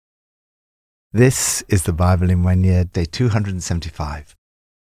This is the Bible in 1 year, day 275.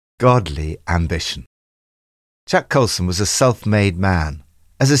 Godly ambition. Chuck Colson was a self-made man.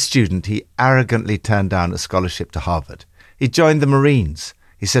 As a student, he arrogantly turned down a scholarship to Harvard. He joined the Marines.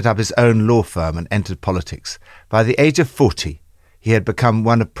 He set up his own law firm and entered politics. By the age of 40, he had become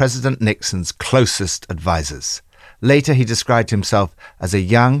one of President Nixon's closest advisors. Later, he described himself as a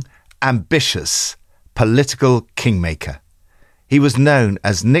young, ambitious, political kingmaker. He was known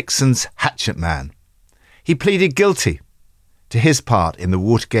as Nixon's hatchet man. He pleaded guilty to his part in the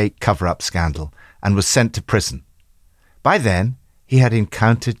Watergate cover-up scandal and was sent to prison. By then, he had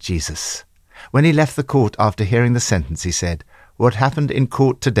encountered Jesus. When he left the court after hearing the sentence, he said, "What happened in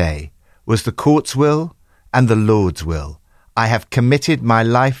court today was the court's will and the Lord's will. I have committed my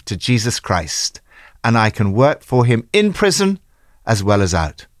life to Jesus Christ, and I can work for him in prison as well as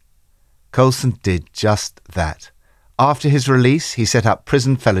out." Colson did just that. After his release, he set up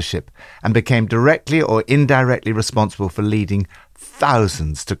Prison Fellowship and became directly or indirectly responsible for leading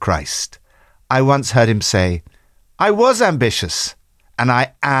thousands to Christ. I once heard him say, "I was ambitious, and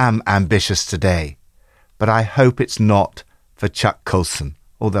I am ambitious today, but I hope it's not for Chuck Colson,"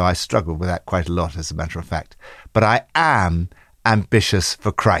 although I struggle with that quite a lot as a matter of fact. But I am ambitious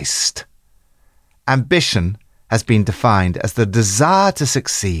for Christ. Ambition has been defined as the desire to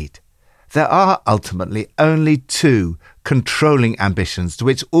succeed. There are ultimately only two controlling ambitions to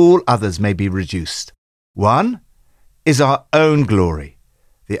which all others may be reduced. One is our own glory.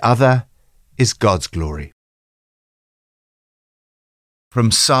 The other is God's glory.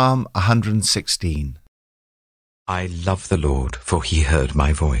 From Psalm 116. I love the Lord, for he heard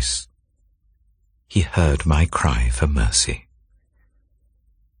my voice. He heard my cry for mercy.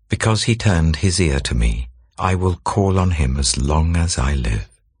 Because he turned his ear to me, I will call on him as long as I live.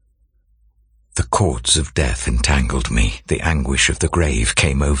 The cords of death entangled me. The anguish of the grave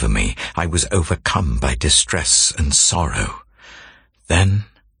came over me. I was overcome by distress and sorrow. Then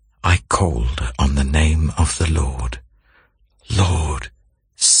I called on the name of the Lord. Lord,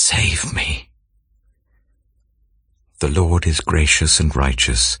 save me. The Lord is gracious and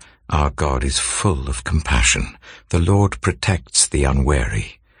righteous. Our God is full of compassion. The Lord protects the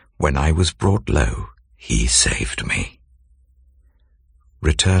unwary. When I was brought low, he saved me.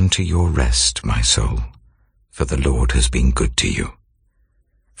 Return to your rest, my soul, for the Lord has been good to you.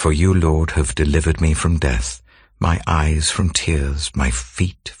 For you, Lord, have delivered me from death, my eyes from tears, my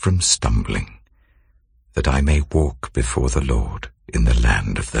feet from stumbling, that I may walk before the Lord in the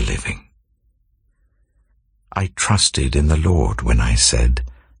land of the living. I trusted in the Lord when I said,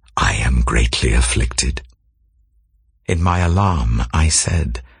 I am greatly afflicted. In my alarm I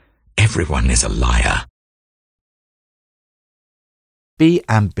said, everyone is a liar. Be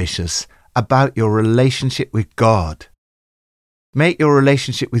ambitious about your relationship with God. Make your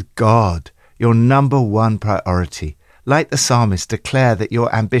relationship with God your number one priority. Like the psalmist, declare that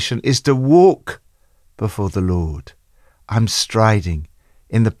your ambition is to walk before the Lord. I'm striding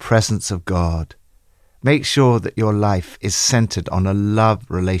in the presence of God. Make sure that your life is centered on a love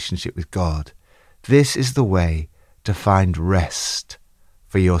relationship with God. This is the way to find rest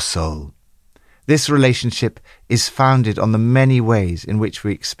for your soul. This relationship is founded on the many ways in which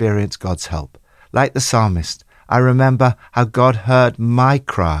we experience God's help. Like the psalmist, I remember how God heard my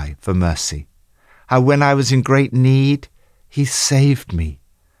cry for mercy, how when I was in great need, he saved me,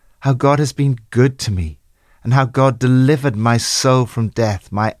 how God has been good to me, and how God delivered my soul from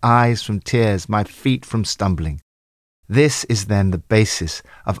death, my eyes from tears, my feet from stumbling. This is then the basis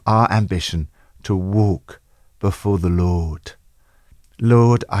of our ambition to walk before the Lord.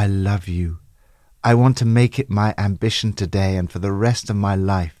 Lord, I love you. I want to make it my ambition today and for the rest of my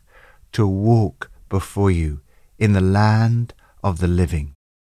life to walk before you in the land of the living.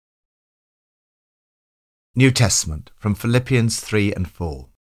 New Testament from Philippians 3 and 4.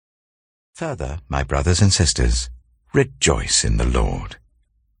 Further, my brothers and sisters, rejoice in the Lord.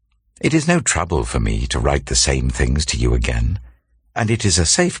 It is no trouble for me to write the same things to you again, and it is a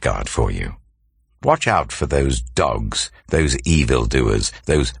safeguard for you. Watch out for those dogs, those evildoers,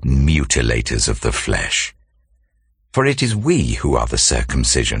 those mutilators of the flesh. For it is we who are the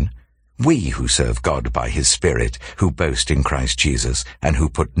circumcision, we who serve God by his Spirit, who boast in Christ Jesus, and who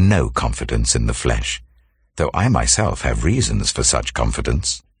put no confidence in the flesh, though I myself have reasons for such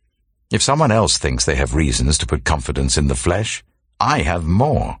confidence. If someone else thinks they have reasons to put confidence in the flesh, I have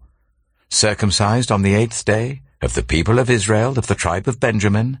more. Circumcised on the 8th day, of the people of Israel, of the tribe of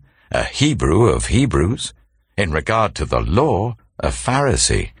Benjamin, a Hebrew of Hebrews, in regard to the law, a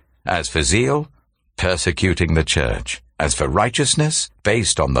Pharisee, as for zeal, persecuting the church, as for righteousness,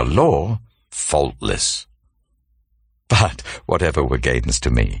 based on the law, faultless. But whatever were gains to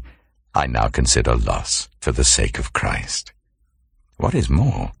me, I now consider loss for the sake of Christ. What is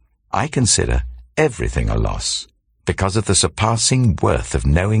more, I consider everything a loss, because of the surpassing worth of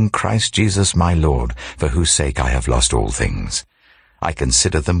knowing Christ Jesus my Lord, for whose sake I have lost all things. I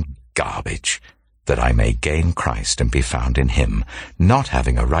consider them garbage, that I may gain Christ and be found in him, not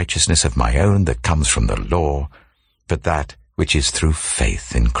having a righteousness of my own that comes from the law, but that which is through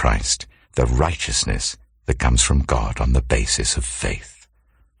faith in Christ, the righteousness that comes from God on the basis of faith.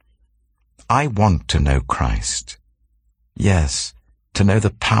 I want to know Christ. Yes, to know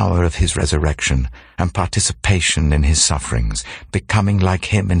the power of his resurrection and participation in his sufferings, becoming like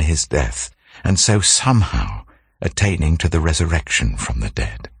him in his death, and so somehow attaining to the resurrection from the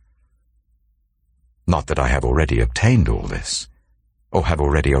dead. Not that I have already obtained all this, or have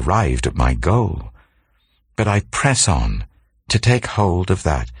already arrived at my goal, but I press on to take hold of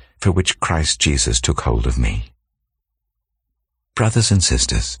that for which Christ Jesus took hold of me. Brothers and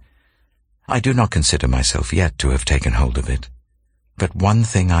sisters, I do not consider myself yet to have taken hold of it, but one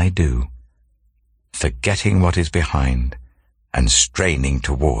thing I do, forgetting what is behind and straining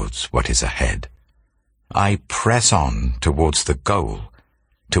towards what is ahead. I press on towards the goal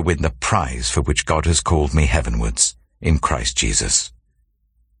to win the prize for which God has called me heavenwards in Christ Jesus.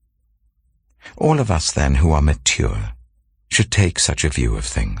 All of us then who are mature should take such a view of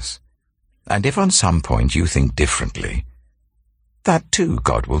things. And if on some point you think differently, that too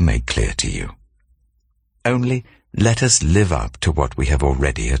God will make clear to you. Only let us live up to what we have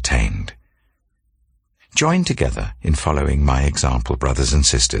already attained. Join together in following my example, brothers and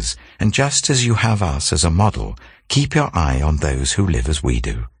sisters, and just as you have us as a model, keep your eye on those who live as we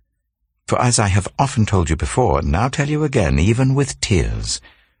do. For as I have often told you before, and now tell you again, even with tears,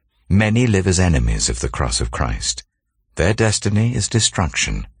 many live as enemies of the cross of Christ. Their destiny is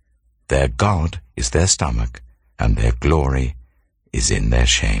destruction, their God is their stomach, and their glory is in their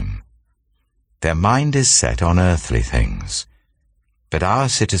shame. Their mind is set on earthly things, but our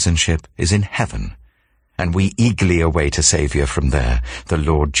citizenship is in heaven, and we eagerly await a Saviour from there, the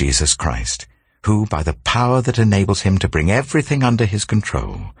Lord Jesus Christ, who, by the power that enables him to bring everything under his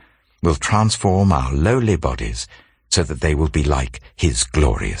control, will transform our lowly bodies so that they will be like his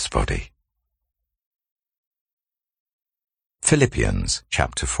glorious body. Philippians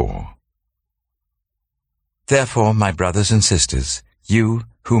chapter 4. Therefore, my brothers and sisters, you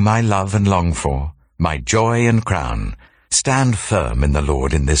whom I love and long for, my joy and crown, stand firm in the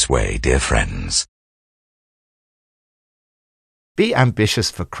Lord in this way, dear friends. Be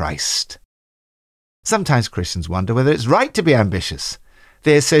ambitious for Christ. Sometimes Christians wonder whether it's right to be ambitious.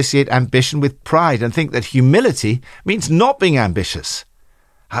 They associate ambition with pride and think that humility means not being ambitious.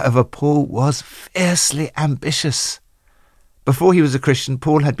 However, Paul was fiercely ambitious. Before he was a Christian,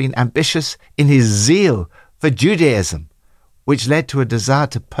 Paul had been ambitious in his zeal for Judaism, which led to a desire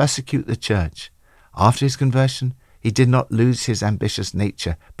to persecute the church. After his conversion, he did not lose his ambitious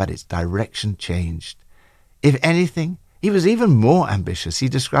nature, but its direction changed. If anything, he was even more ambitious. He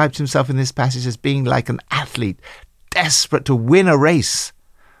describes himself in this passage as being like an athlete, desperate to win a race.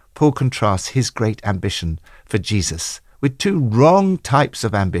 Paul contrasts his great ambition for Jesus with two wrong types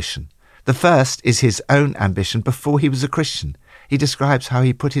of ambition. The first is his own ambition before he was a Christian. He describes how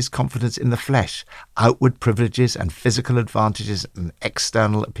he put his confidence in the flesh, outward privileges and physical advantages and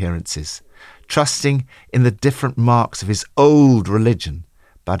external appearances, trusting in the different marks of his old religion.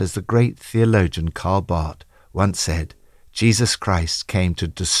 But as the great theologian Karl Barth once said, Jesus Christ came to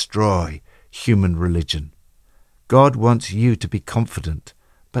destroy human religion. God wants you to be confident,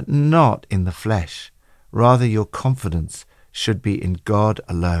 but not in the flesh. Rather, your confidence should be in God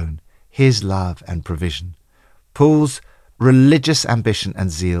alone, his love and provision. Paul's religious ambition and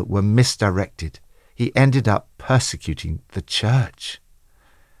zeal were misdirected. He ended up persecuting the church.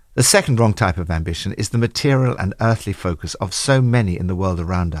 The second wrong type of ambition is the material and earthly focus of so many in the world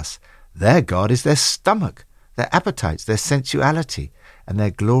around us. Their God is their stomach, their appetites, their sensuality, and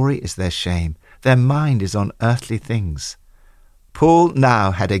their glory is their shame. Their mind is on earthly things. Paul now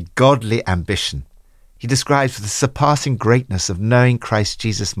had a godly ambition. He describes the surpassing greatness of knowing Christ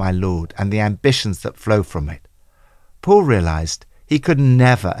Jesus my Lord and the ambitions that flow from it. Paul realized he could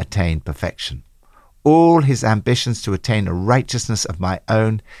never attain perfection. All his ambitions to attain a righteousness of my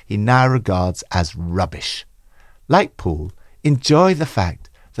own he now regards as rubbish. Like Paul, enjoy the fact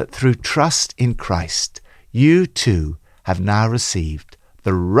that through trust in Christ, you too have now received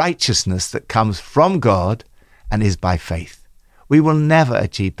the righteousness that comes from God and is by faith. We will never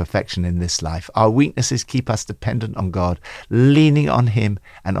achieve perfection in this life. Our weaknesses keep us dependent on God, leaning on him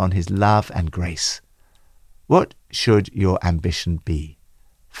and on his love and grace. What should your ambition be?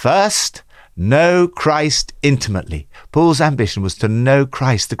 First, Know Christ intimately. Paul's ambition was to know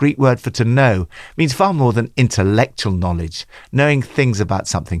Christ. The Greek word for to know means far more than intellectual knowledge, knowing things about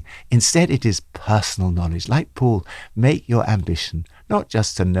something. Instead, it is personal knowledge. Like Paul, make your ambition not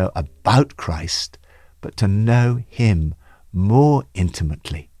just to know about Christ, but to know him more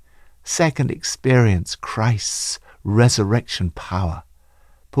intimately. Second, experience Christ's resurrection power.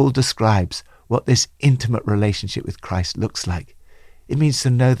 Paul describes what this intimate relationship with Christ looks like. It means to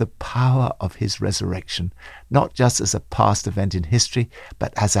know the power of his resurrection, not just as a past event in history,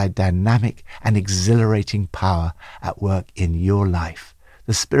 but as a dynamic and exhilarating power at work in your life.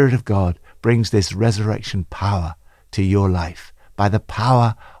 The Spirit of God brings this resurrection power to your life. By the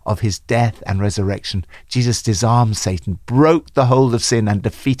power of his death and resurrection, Jesus disarmed Satan, broke the hold of sin, and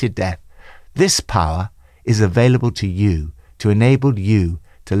defeated death. This power is available to you to enable you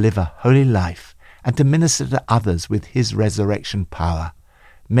to live a holy life and to minister to others with his resurrection power.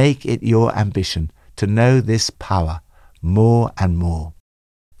 Make it your ambition to know this power more and more.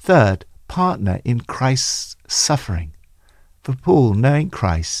 Third, partner in Christ's suffering. For Paul, knowing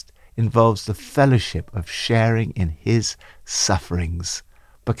Christ involves the fellowship of sharing in his sufferings,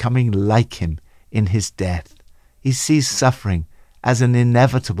 becoming like him in his death. He sees suffering as an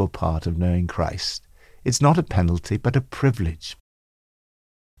inevitable part of knowing Christ. It's not a penalty, but a privilege.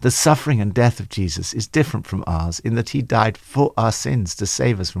 The suffering and death of Jesus is different from ours in that he died for our sins to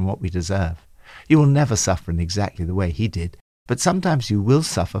save us from what we deserve. You will never suffer in exactly the way he did, but sometimes you will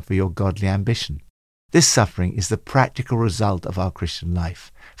suffer for your godly ambition. This suffering is the practical result of our Christian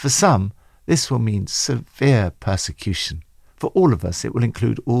life. For some, this will mean severe persecution. For all of us, it will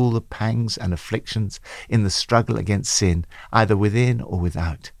include all the pangs and afflictions in the struggle against sin, either within or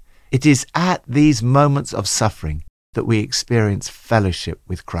without. It is at these moments of suffering that we experience fellowship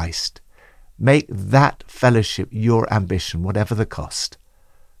with Christ. Make that fellowship your ambition, whatever the cost.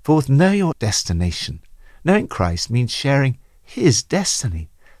 Fourth, know your destination. Knowing Christ means sharing his destiny,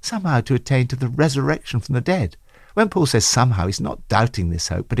 somehow to attain to the resurrection from the dead. When Paul says somehow, he's not doubting this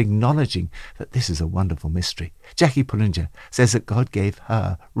hope, but acknowledging that this is a wonderful mystery. Jackie Pullinger says that God gave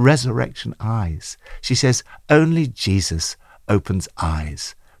her resurrection eyes. She says, only Jesus opens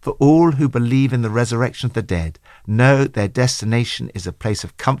eyes. For all who believe in the resurrection of the dead know their destination is a place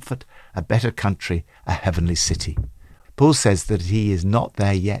of comfort, a better country, a heavenly city. Paul says that he is not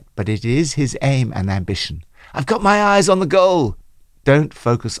there yet, but it is his aim and ambition. I've got my eyes on the goal. Don't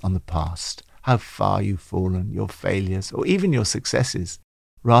focus on the past, how far you've fallen, your failures, or even your successes.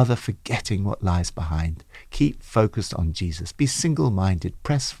 Rather, forgetting what lies behind. Keep focused on Jesus. Be single-minded,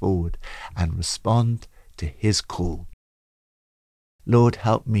 press forward, and respond to his call. Lord,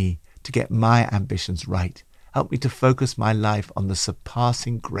 help me to get my ambitions right. Help me to focus my life on the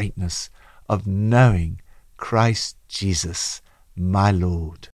surpassing greatness of knowing Christ Jesus, my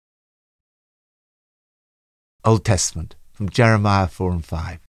Lord. Old Testament, from Jeremiah 4 and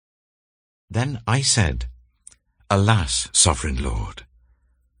 5. Then I said, Alas, Sovereign Lord,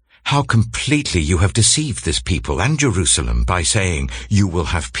 how completely you have deceived this people and Jerusalem by saying, You will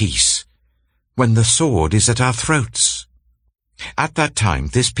have peace, when the sword is at our throats. At that time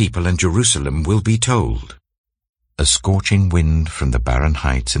this people and Jerusalem will be told, A scorching wind from the barren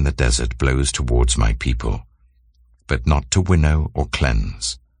heights in the desert blows towards my people, but not to winnow or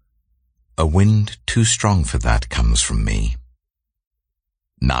cleanse. A wind too strong for that comes from me.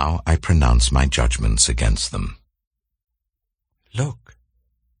 Now I pronounce my judgments against them. Look,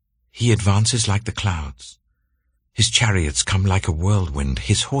 he advances like the clouds. His chariots come like a whirlwind.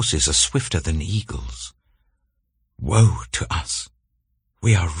 His horses are swifter than eagles. Woe to us!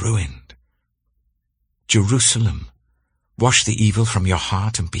 We are ruined. Jerusalem, wash the evil from your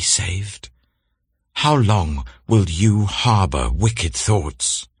heart and be saved. How long will you harbor wicked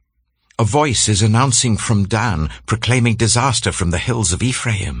thoughts? A voice is announcing from Dan, proclaiming disaster from the hills of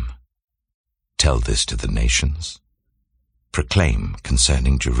Ephraim. Tell this to the nations. Proclaim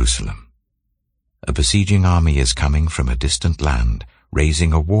concerning Jerusalem. A besieging army is coming from a distant land,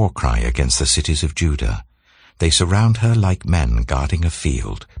 raising a war cry against the cities of Judah. They surround her like men guarding a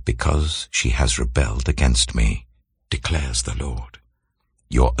field, because she has rebelled against me, declares the Lord.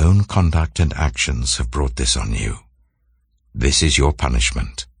 Your own conduct and actions have brought this on you. This is your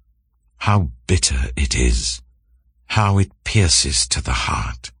punishment. How bitter it is! How it pierces to the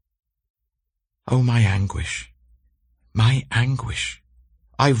heart! Oh, my anguish! My anguish!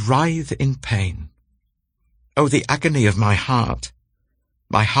 I writhe in pain. Oh, the agony of my heart!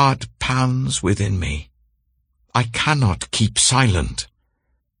 My heart pounds within me. I cannot keep silent.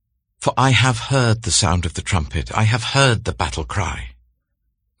 For I have heard the sound of the trumpet. I have heard the battle cry.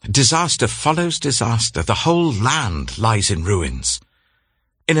 Disaster follows disaster. The whole land lies in ruins.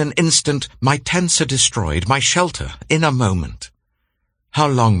 In an instant, my tents are destroyed, my shelter in a moment. How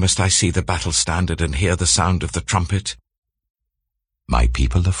long must I see the battle standard and hear the sound of the trumpet? My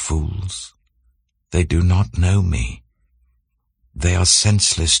people are fools. They do not know me. They are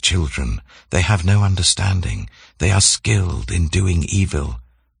senseless children. They have no understanding. They are skilled in doing evil.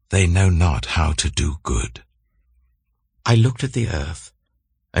 They know not how to do good. I looked at the earth,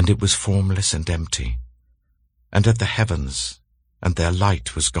 and it was formless and empty, and at the heavens, and their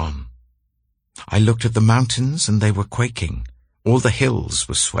light was gone. I looked at the mountains, and they were quaking. All the hills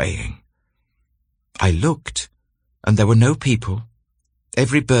were swaying. I looked, and there were no people.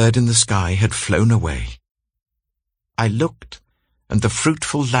 Every bird in the sky had flown away. I looked, and the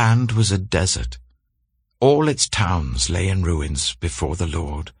fruitful land was a desert. All its towns lay in ruins before the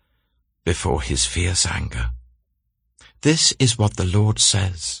Lord, before his fierce anger. This is what the Lord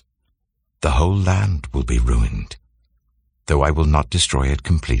says. The whole land will be ruined, though I will not destroy it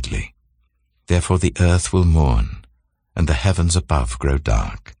completely. Therefore the earth will mourn, and the heavens above grow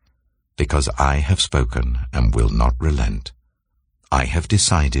dark, because I have spoken and will not relent. I have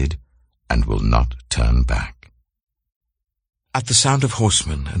decided and will not turn back. At the sound of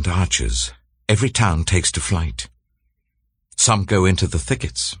horsemen and archers, every town takes to flight. Some go into the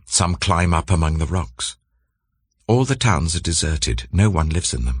thickets, some climb up among the rocks. All the towns are deserted, no one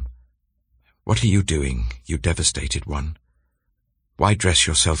lives in them. What are you doing, you devastated one? Why dress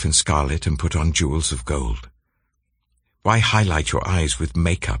yourself in scarlet and put on jewels of gold? Why highlight your eyes with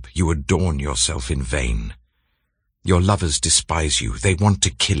makeup? You adorn yourself in vain. Your lovers despise you. They want to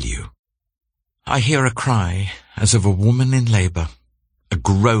kill you. I hear a cry as of a woman in labor, a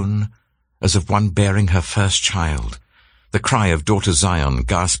groan as of one bearing her first child, the cry of daughter Zion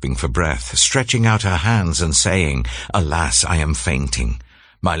gasping for breath, stretching out her hands and saying, "Alas, I am fainting.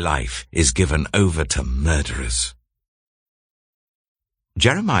 My life is given over to murderers."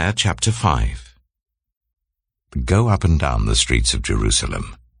 Jeremiah chapter 5. Go up and down the streets of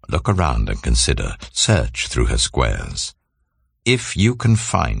Jerusalem. Look around and consider. Search through her squares. If you can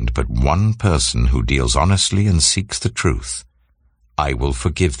find but one person who deals honestly and seeks the truth, I will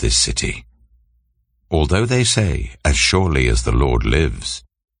forgive this city. Although they say, "As surely as the Lord lives,"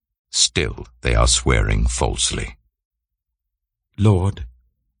 still they are swearing falsely. Lord,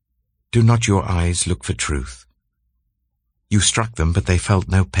 do not your eyes look for truth? You struck them, but they felt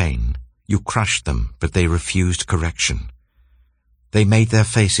no pain. You crushed them, but they refused correction. They made their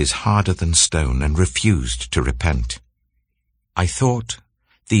faces harder than stone and refused to repent. I thought,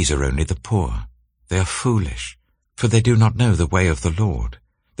 these are only the poor. They are foolish, for they do not know the way of the Lord,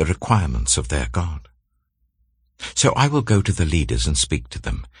 the requirements of their God. So I will go to the leaders and speak to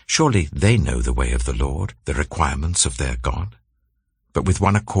them. Surely they know the way of the Lord, the requirements of their God. But with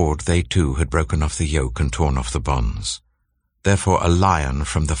one accord they too had broken off the yoke and torn off the bonds. Therefore a lion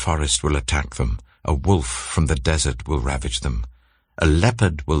from the forest will attack them, a wolf from the desert will ravage them. A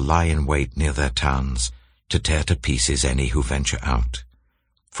leopard will lie in wait near their towns, to tear to pieces any who venture out.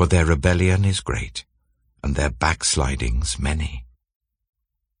 For their rebellion is great, and their backslidings many.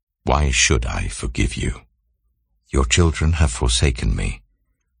 Why should I forgive you? Your children have forsaken me,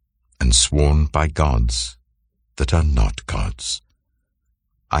 and sworn by gods that are not gods.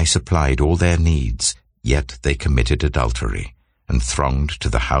 I supplied all their needs, yet they committed adultery, and thronged to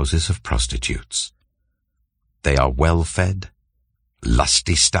the houses of prostitutes. They are well-fed,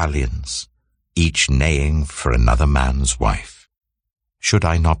 lusty stallions, each neighing for another man's wife. Should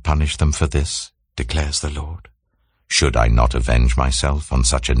I not punish them for this, declares the Lord? Should I not avenge myself on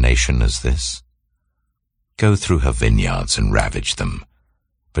such a nation as this? Go through her vineyards and ravage them,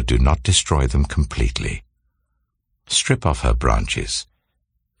 but do not destroy them completely. Strip off her branches,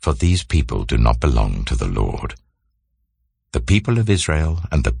 for these people do not belong to the Lord. The people of Israel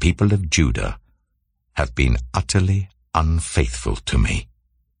and the people of Judah have been utterly unfaithful to me,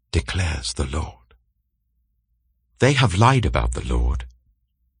 declares the Lord. They have lied about the Lord.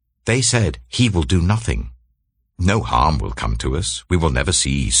 They said, "He will do nothing. No harm will come to us. We will never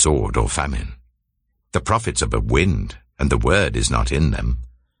see sword or famine. The prophets are but wind, and the word is not in them.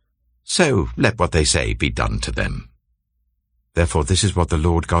 So let what they say be done to them." Therefore this is what the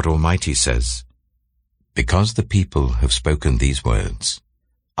Lord God Almighty says. Because the people have spoken these words,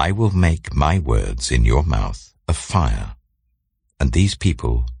 I will make my words in your mouth a fire, and these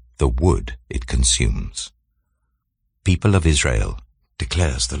people the wood it consumes. People of Israel,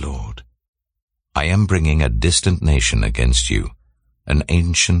 declares the Lord, I am bringing a distant nation against you, an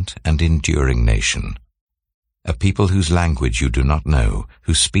ancient and enduring nation, a people whose language you do not know,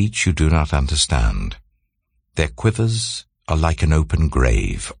 whose speech you do not understand. Their quivers are like an open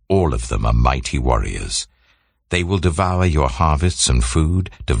grave, all of them are mighty warriors. They will devour your harvests and food,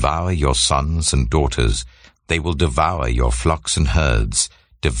 devour your sons and daughters. They will devour your flocks and herds,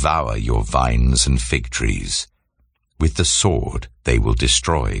 devour your vines and fig trees. With the sword they will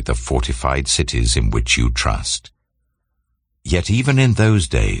destroy the fortified cities in which you trust. Yet even in those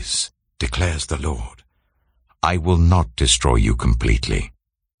days, declares the Lord, I will not destroy you completely.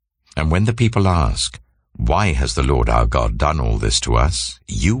 And when the people ask, why has the Lord our God done all this to us?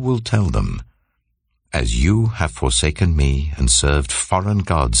 You will tell them, as you have forsaken me and served foreign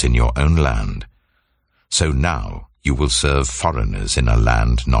gods in your own land, so now you will serve foreigners in a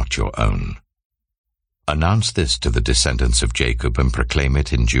land not your own. Announce this to the descendants of Jacob and proclaim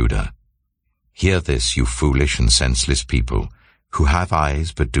it in Judah. Hear this, you foolish and senseless people, who have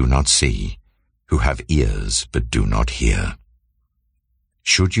eyes but do not see, who have ears but do not hear.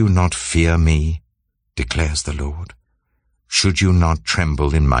 Should you not fear me, declares the Lord? Should you not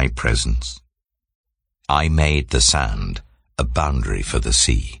tremble in my presence? I made the sand a boundary for the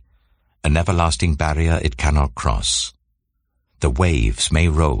sea, an everlasting barrier it cannot cross. The waves may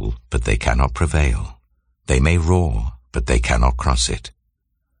roll, but they cannot prevail. They may roar, but they cannot cross it.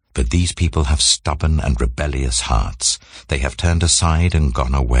 But these people have stubborn and rebellious hearts. They have turned aside and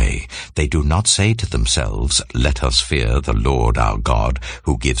gone away. They do not say to themselves, let us fear the Lord our God,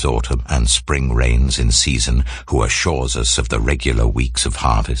 who gives autumn and spring rains in season, who assures us of the regular weeks of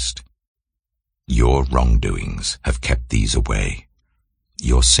harvest. Your wrongdoings have kept these away.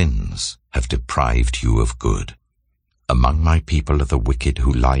 Your sins have deprived you of good. Among my people are the wicked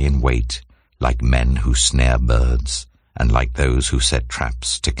who lie in wait, like men who snare birds, and like those who set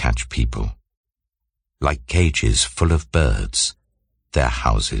traps to catch people. Like cages full of birds, their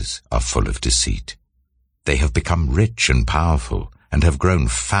houses are full of deceit. They have become rich and powerful, and have grown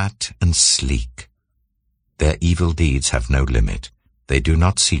fat and sleek. Their evil deeds have no limit. They do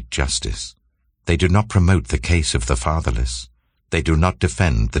not seek justice. They do not promote the case of the fatherless. They do not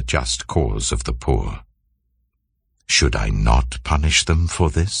defend the just cause of the poor. Should I not punish them for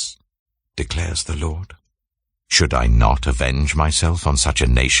this? Declares the Lord. Should I not avenge myself on such a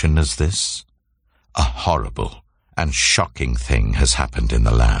nation as this? A horrible and shocking thing has happened in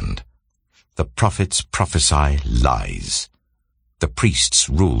the land. The prophets prophesy lies. The priests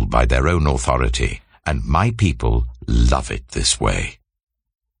rule by their own authority, and my people love it this way.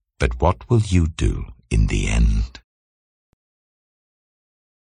 But what will you do in the end?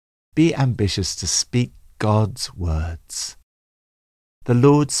 Be ambitious to speak God's words. The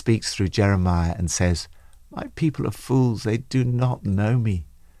Lord speaks through Jeremiah and says, my people are fools, they do not know me.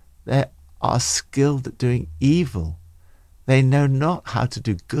 They are skilled at doing evil. They know not how to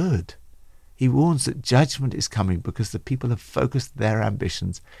do good. He warns that judgment is coming because the people have focused their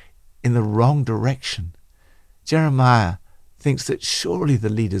ambitions in the wrong direction. Jeremiah thinks that surely the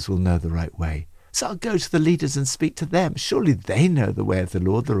leaders will know the right way. So I'll go to the leaders and speak to them. Surely they know the way of the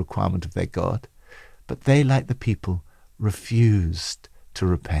Lord, the requirement of their God. But they, like the people, refused to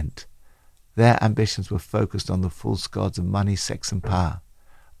repent. Their ambitions were focused on the false gods of money, sex and power.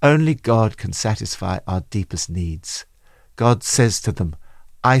 Only God can satisfy our deepest needs. God says to them,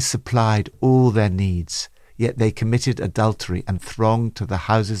 I supplied all their needs, yet they committed adultery and thronged to the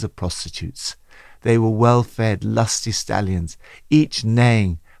houses of prostitutes. They were well-fed, lusty stallions, each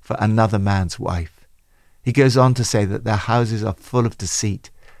neighing for another man's wife. He goes on to say that their houses are full of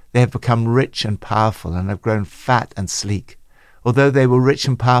deceit. They have become rich and powerful and have grown fat and sleek. Although they were rich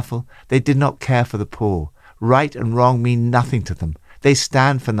and powerful, they did not care for the poor. Right and wrong mean nothing to them. They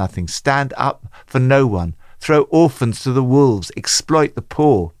stand for nothing, stand up for no one, throw orphans to the wolves, exploit the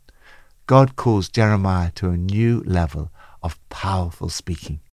poor. God calls Jeremiah to a new level of powerful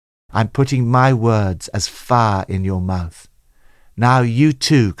speaking. I'm putting my words as fire in your mouth. Now you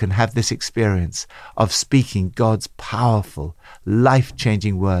too can have this experience of speaking God's powerful,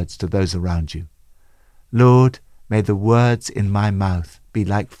 life-changing words to those around you. Lord, may the words in my mouth be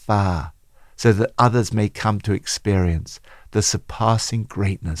like fire, so that others may come to experience the surpassing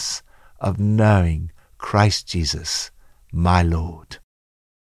greatness of knowing Christ Jesus, my Lord.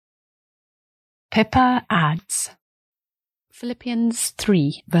 Pippa adds, Philippians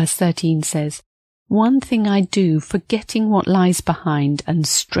 3 verse 13 says, One thing I do, forgetting what lies behind and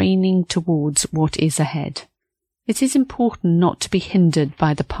straining towards what is ahead. It is important not to be hindered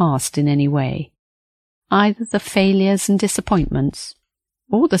by the past in any way, either the failures and disappointments,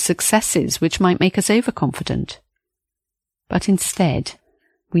 or the successes which might make us overconfident. But instead,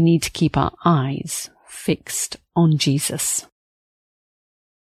 we need to keep our eyes fixed on Jesus.